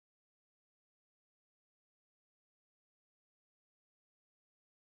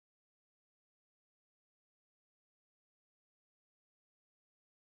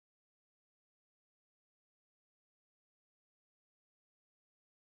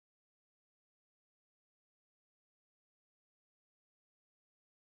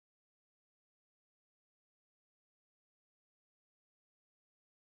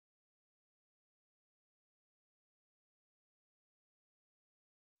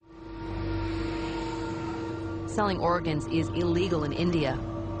selling organs is illegal in India.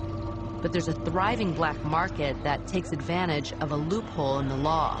 But there's a thriving black market that takes advantage of a loophole in the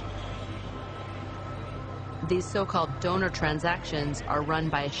law. These so-called donor transactions are run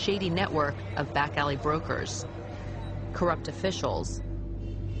by a shady network of back alley brokers, corrupt officials,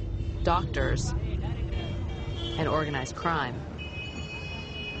 doctors, and organized crime.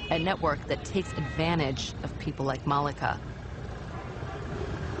 A network that takes advantage of people like Malika.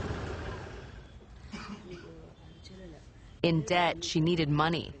 In debt, she needed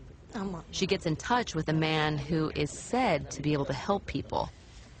money. She gets in touch with a man who is said to be able to help people.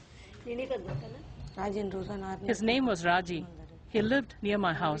 His name was Raji. He lived near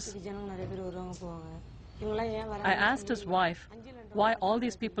my house. I asked his wife why all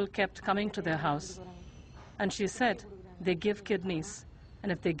these people kept coming to their house. And she said, they give kidneys.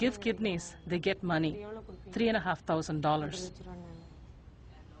 And if they give kidneys, they get money, $3,500.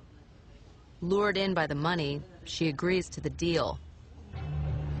 Lured in by the money, she agrees to the deal.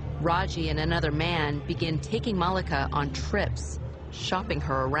 Raji and another man begin taking Malika on trips, shopping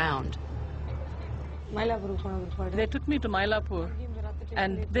her around. They took me to Mylapore,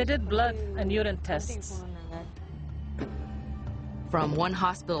 and they did blood and urine tests. From one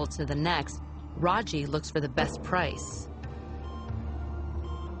hospital to the next, Raji looks for the best price.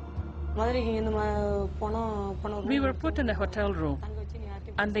 We were put in a hotel room,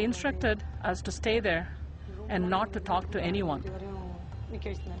 and they instructed us to stay there and not to talk to anyone.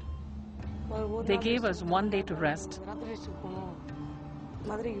 They gave us 1 day to rest.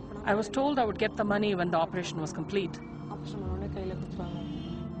 I was told I would get the money when the operation was complete.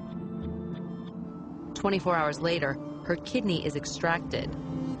 24 hours later, her kidney is extracted.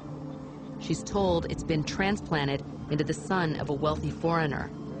 She's told it's been transplanted into the son of a wealthy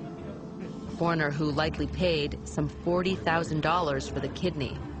foreigner. A foreigner who likely paid some $40,000 for the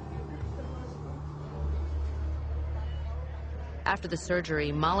kidney. After the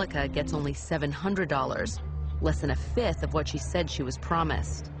surgery, Malika gets only $700, less than a fifth of what she said she was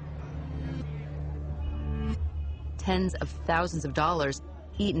promised. Tens of thousands of dollars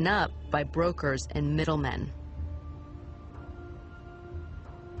eaten up by brokers and middlemen.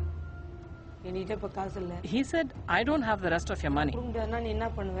 He said, I don't have the rest of your money.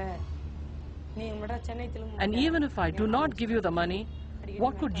 And even if I do not give you the money,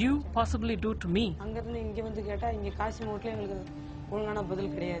 what could you possibly do to me?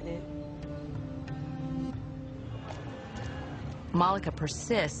 Malika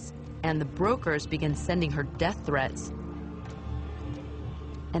persists, and the brokers begin sending her death threats.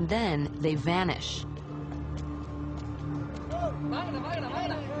 And then they vanish.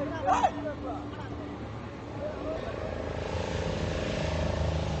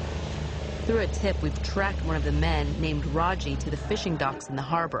 Through a tip, we've tracked one of the men named Raji to the fishing docks in the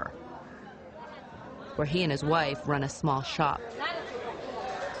harbor, where he and his wife run a small shop.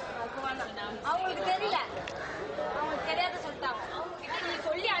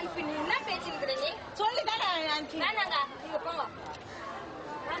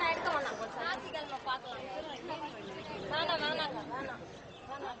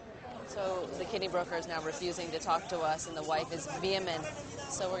 So the kidney broker is now refusing to talk to us, and the wife is vehement.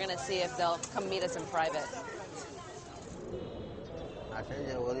 So we're going to see if they'll come meet us in private.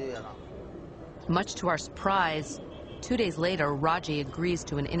 Much to our surprise, 2 days later, Raji agrees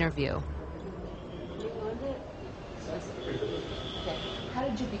to an interview. How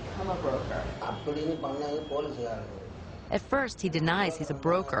did you become a broker? At first, he denies he's a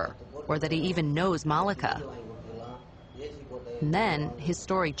broker, or that he even knows Malika. And then his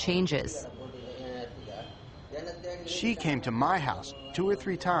story changes. She came to my house 2 or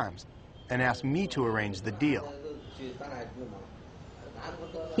 3 times and asked me to arrange the deal.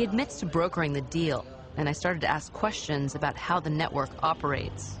 He admits to brokering the deal, and I started to ask questions about how the network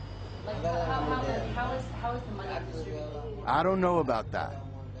operates. How is the money distributed? I don't know about that.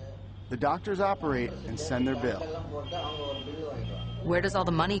 The doctors operate and send their bill. Where does all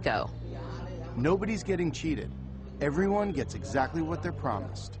the money go? Nobody's getting cheated. Everyone gets exactly what they're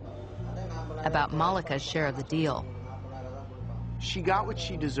promised. About Malika's share of the deal. She got what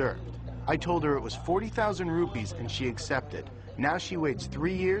she deserved. I told her it was 40,000 rupees and she accepted. Now she waits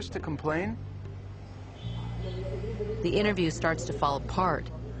 3 years to complain? The interview starts to fall apart,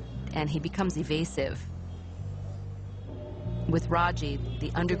 and he becomes evasive. With Raji,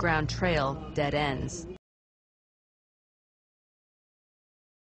 the underground trail dead ends.